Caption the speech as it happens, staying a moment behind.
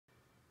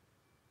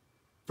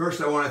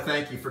First, I want to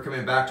thank you for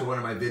coming back to one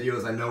of my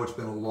videos. I know it's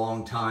been a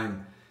long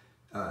time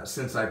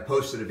since I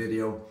posted a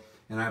video,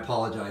 and I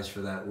apologize for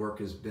that. Work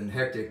has been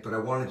hectic, but I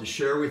wanted to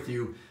share with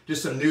you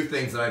just some new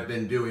things that I've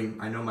been doing.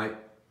 I know my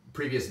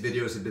previous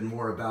videos have been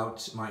more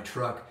about my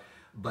truck,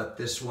 but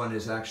this one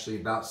is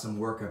actually about some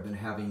work I've been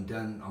having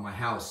done on my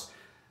house.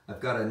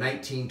 I've got a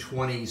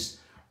 1920s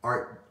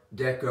Art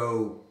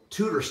Deco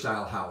Tudor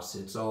style house.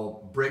 It's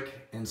all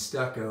brick and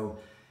stucco,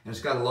 and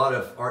it's got a lot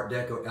of Art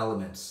Deco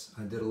elements.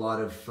 I did a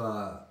lot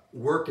of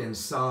work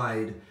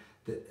inside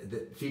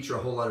that feature a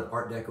whole lot of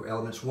Art Deco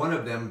elements. One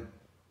of them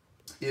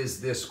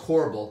is this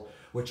corbel,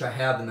 which I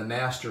have in the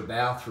master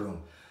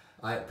bathroom.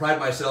 I pride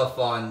myself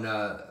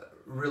on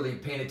really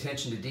paying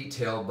attention to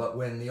detail, but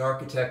when the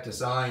architect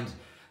designed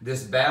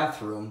this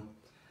bathroom,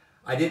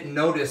 I didn't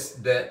notice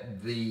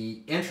that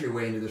the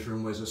entryway into this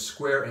room was a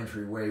square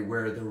entryway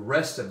where the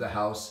rest of the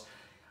house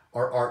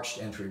are arched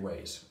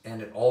entryways,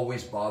 and it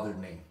always bothered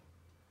me.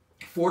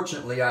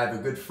 Fortunately, I have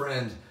a good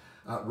friend,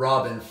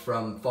 Robin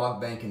from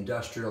Fogbank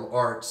Industrial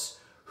Arts,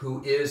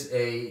 who is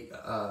a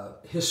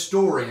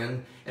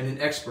historian and an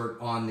expert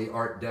on the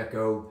Art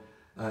Deco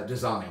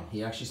design.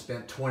 He actually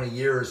spent 20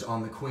 years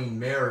on the Queen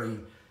Mary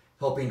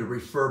helping to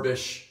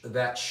refurbish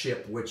that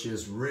ship, which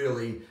is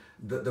really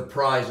the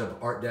prize of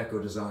Art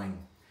Deco design.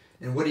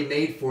 And what he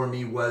made for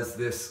me was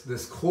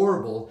this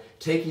corbel,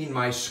 taking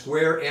my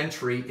square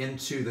entry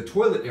into the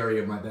toilet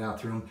area of my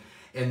bathroom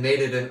and made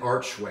it an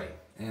archway.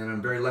 And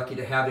I'm very lucky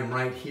to have him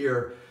right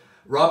here.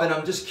 Robin,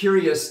 I'm just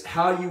curious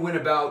how you went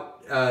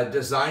about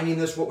designing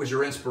this. What was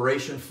your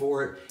inspiration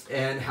for it,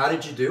 and how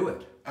did you do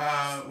it?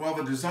 Well,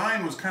 the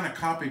design was kind of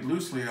copied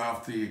loosely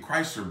off the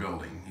Chrysler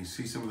building. You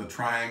see some of the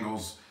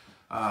triangles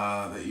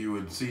that you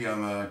would see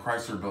on the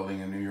Chrysler building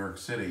in New York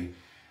City.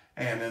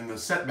 And then the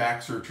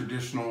setbacks are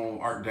traditional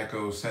Art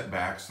Deco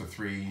setbacks, the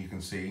three you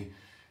can see.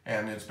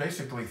 And it's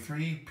basically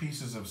 3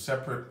 pieces of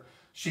separate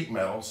sheet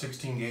metal,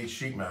 16 gauge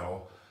sheet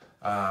metal,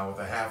 with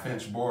a 1/2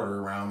 inch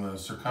border around the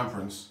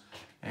circumference.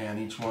 And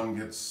each one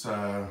gets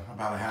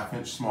about a 1/2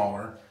 inch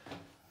smaller.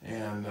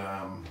 And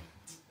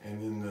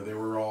then they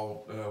were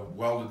all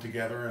welded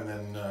together and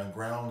then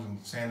ground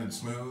and sanded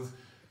smooth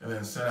and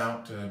then sent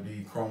out to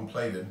be chrome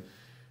plated.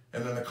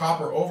 And then the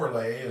copper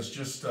overlay is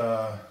just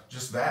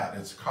that.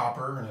 It's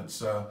copper, and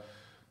it's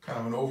kind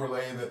of an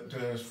overlay that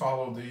has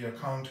followed the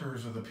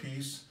contours of the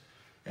piece.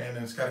 And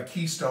it's got a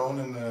keystone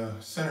in the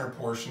center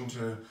portion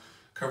to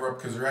cover up,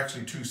 because there are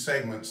actually 2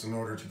 segments in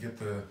order to get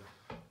the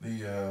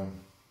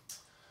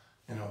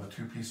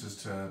 2 pieces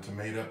to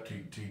mate up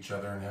to each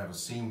other and have a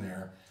seam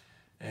there.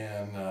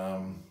 And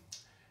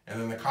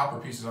then the copper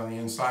pieces on the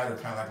inside are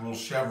kind of like little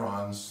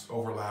chevrons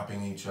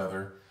overlapping each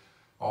other,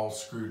 all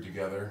screwed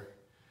together.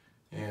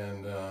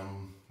 And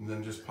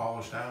then just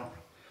polished out.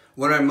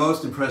 What I'm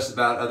most impressed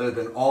about, other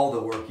than all the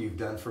work you've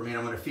done for me, and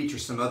I'm going to feature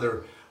some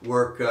other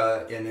work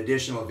in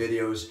additional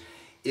videos,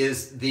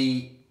 is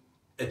the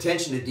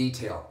attention to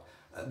detail,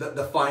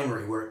 the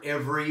finery, where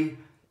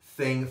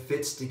everything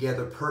fits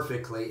together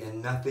perfectly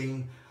and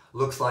nothing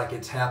looks like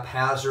it's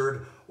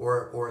haphazard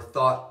or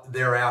thought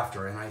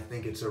thereafter. And I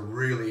think it's a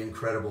really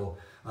incredible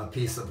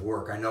piece of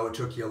work. I know it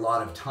took you a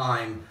lot of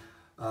time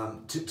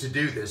to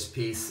do this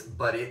piece,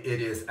 but it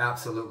is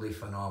absolutely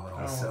phenomenal.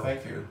 Oh, so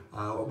thank you.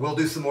 We'll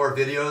do some more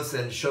videos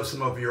and show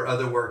some of your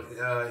other work.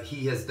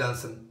 He has done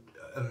some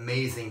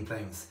amazing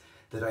things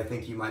that I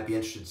think you might be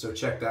interested in. So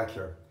check back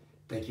here.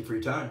 Thank you for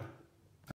your time.